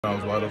I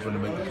was wide open to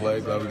make the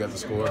play. Glad we got the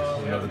score.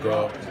 To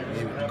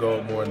go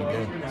up more in the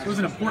game. It was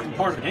an important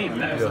part of the game.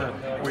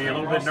 Were you a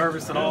little bit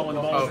nervous at all when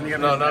the ball was in the air?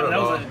 No, not at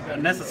all. That was a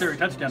necessary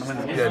touchdown to win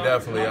the game. Yeah,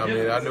 definitely. I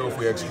mean, I knew if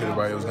we executed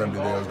right, it was going to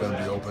be there. It was going to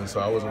be open. So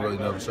I wasn't really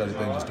nervous or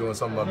anything. Just doing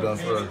something I've done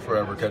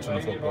forever, catching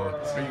the football.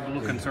 Are you a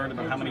little concerned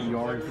about how many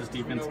yards this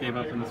defense gave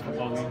up in this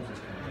football game?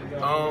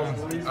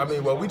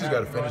 We just got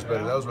to finish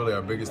better. That was really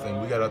our biggest thing.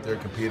 We got out there,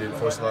 competed,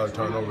 forced a lot of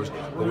turnovers,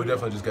 but we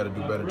definitely just got to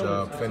do a better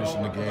job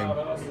finishing the game.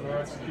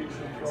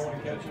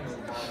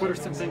 What are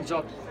some things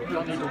y'all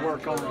need to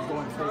work on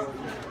going forward?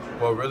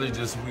 Well, really,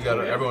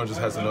 everyone just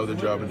has to know their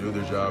job and do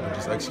their job and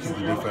just execute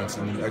the defense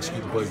and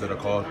execute the plays that are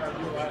called.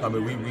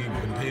 We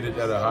competed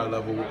at a high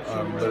level,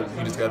 but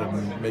we just got to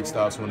make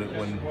stops when we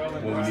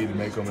need to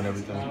make them and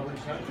everything.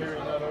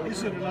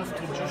 Is it enough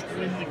to just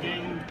win the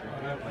game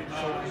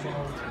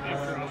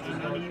after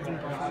an uneven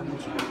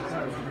performance?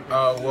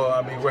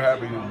 We're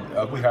happy.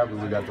 We're happy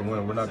we got the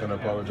win. We're not going to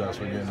apologize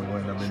for getting the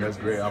win. That's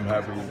great. I'm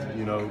happy.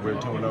 We're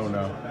 2-0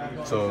 now.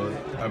 So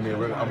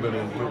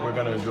we're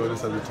gonna enjoy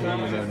this as a team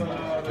and then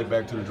get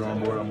back to the drawing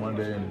board on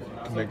Monday and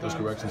make those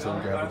corrections so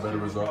we can have a better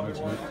result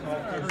next week.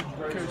 I heard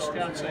Coach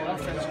Scott say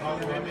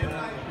offensively they made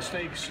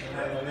mistakes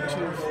in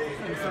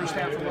the first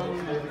half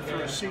alone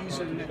for a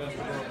season.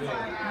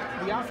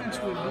 The offense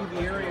would be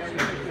the area I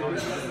think would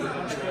be in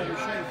much better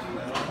shape.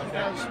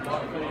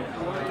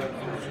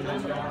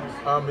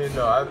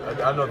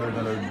 I know they're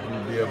going to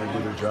be able to do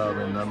their job,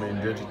 and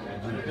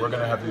we're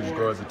going to have to just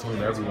grow as a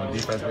team. Everyone,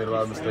 defense made a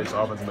lot of mistakes,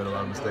 offense made a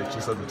lot of mistakes.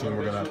 Just as a team,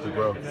 we're going to have to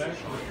grow.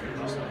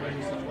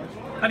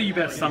 How do you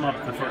best sum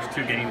up the first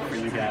two games for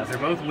you guys? They're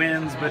both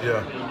wins, but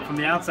from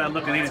the outside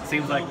looking in, it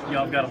seems like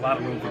y'all have got a lot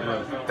of room for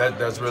growth.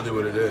 That's really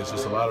what it is.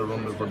 Just a lot of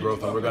room for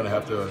growth, and we're going to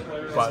have to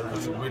find.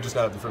 We just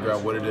got to have to figure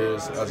out what it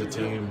is as a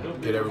team,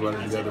 get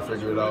everybody together,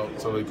 figure it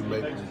out, so we can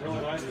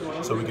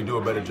do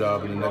a better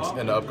job in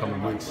the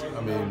upcoming weeks.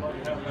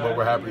 But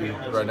we're happy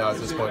right now at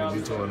this point to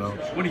be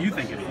 2-0. What do you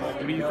think it is?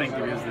 What do you think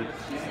it is that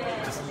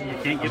just you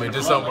can't get?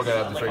 Just something we're going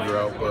to have to figure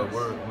out, but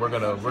we're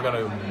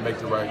gonna make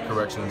the right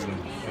corrections and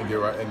get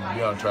right and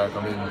be on track.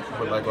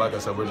 But like I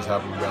said, we're just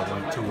happy we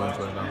got 2 wins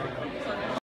right now.